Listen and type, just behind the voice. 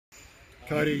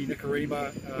Kodi Nikorima,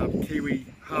 Kiwi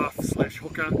half slash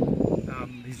hooker.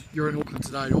 You're in Auckland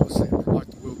today, obviously, to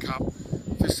promote the World Cup.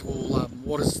 First of all,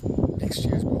 what does next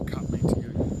year's World Cup mean to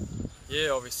you?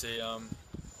 Yeah, obviously, it'll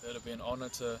be an honour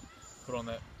to put on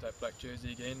that black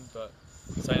jersey again. But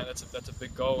saying that's a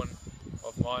big goal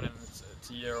of mine, and it's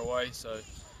a year away. So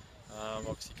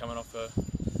obviously coming off a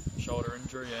shoulder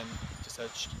injury and just had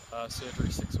surgery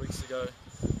 6 weeks ago.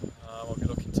 I'll be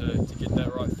looking to get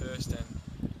that right first and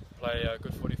play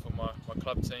good footy for my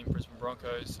club team, Brisbane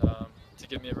Broncos, to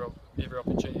give me every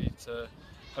opportunity to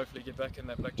hopefully get back in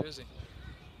that black jersey.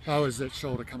 How is that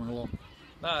shoulder coming along?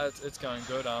 No, it's going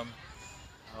good.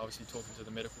 Obviously talking to the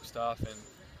medical staff and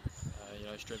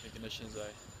strength and conditions,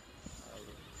 they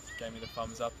gave me the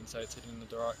thumbs up and say it's heading in the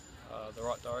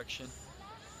right direction.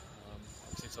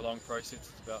 Obviously it's a long process.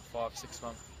 It's about 5-6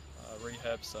 month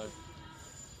rehab, so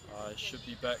I should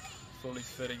be back fully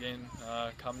fit again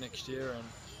come next year and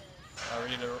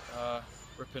ready to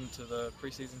rip into the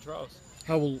pre-season trials.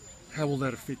 How will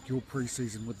that affect your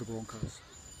pre-season with the Broncos?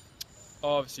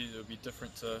 Obviously it'll be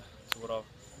different to what I've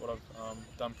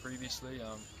done previously.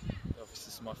 Obviously this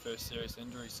is my first serious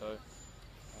injury, so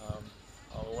I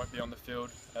won't be on the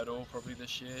field at all probably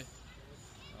this year,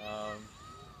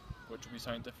 which will be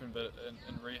something different. But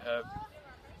in rehab,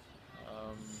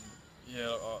 I'll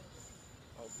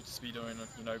just be doing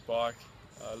bike,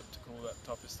 elliptical, that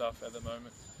type of stuff at the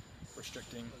moment,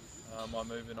 restricting my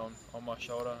movement on my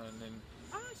shoulder, and then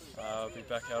I'll be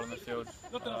back out on the field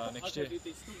next year.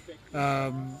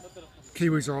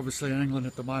 Kiwis are obviously in England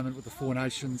at the moment with the Four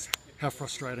Nations. How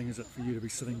frustrating is it for you to be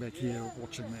sitting back here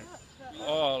watching that?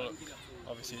 Oh, look,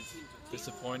 obviously it's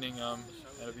disappointing.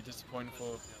 It'll be disappointing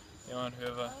for anyone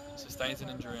whoever sustains an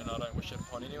injury, and I don't wish it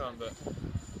upon anyone. But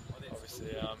obviously,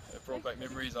 it brought back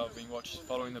memories. I've been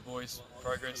following the boys'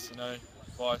 progress,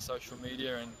 via social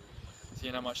media and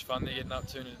seeing how much fun they're getting up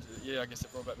to. And I guess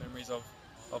it brought back memories of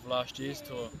last year's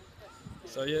tour.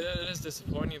 So yeah, it is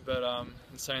disappointing, but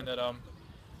in saying that, I'm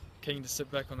keen to sit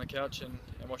back on the couch and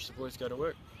watch the boys go to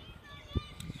work.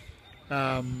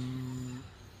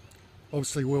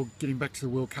 Obviously, getting back to the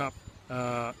World Cup,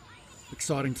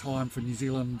 exciting time for New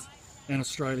Zealand and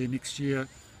Australia next year.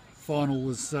 Final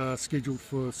is scheduled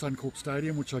for Suncorp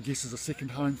Stadium, which I guess is a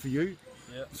second home for you.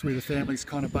 Yep. It's where the family's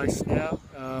kind of based now.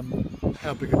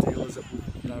 How big a deal is it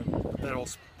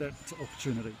with that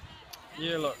opportunity?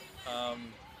 Yeah, look,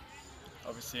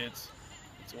 obviously it's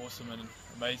awesome and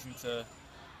amazing to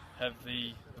have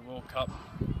the World Cup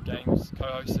games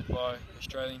co-hosted by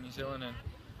Australia and New Zealand, and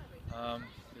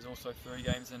there's also 3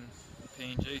 games in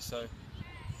PNG, so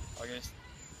I guess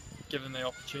given the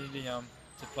opportunity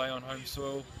to play on home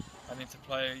soil and then to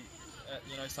play at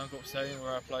Suncorp Stadium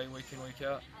where I play week in, week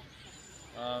out,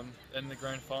 in the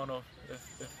grand final,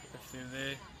 if they're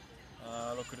there,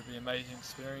 look, it'll be an amazing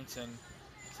experience and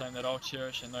something that I'll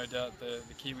cherish, and no doubt the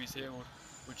Kiwis here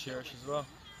would cherish as well.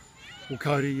 Well,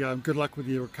 Kodi, good luck with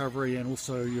your recovery and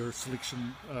also your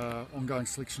selection, ongoing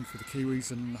selection for the Kiwis,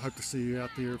 and hope to see you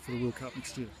out there for the World Cup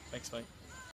next year. Thanks, mate.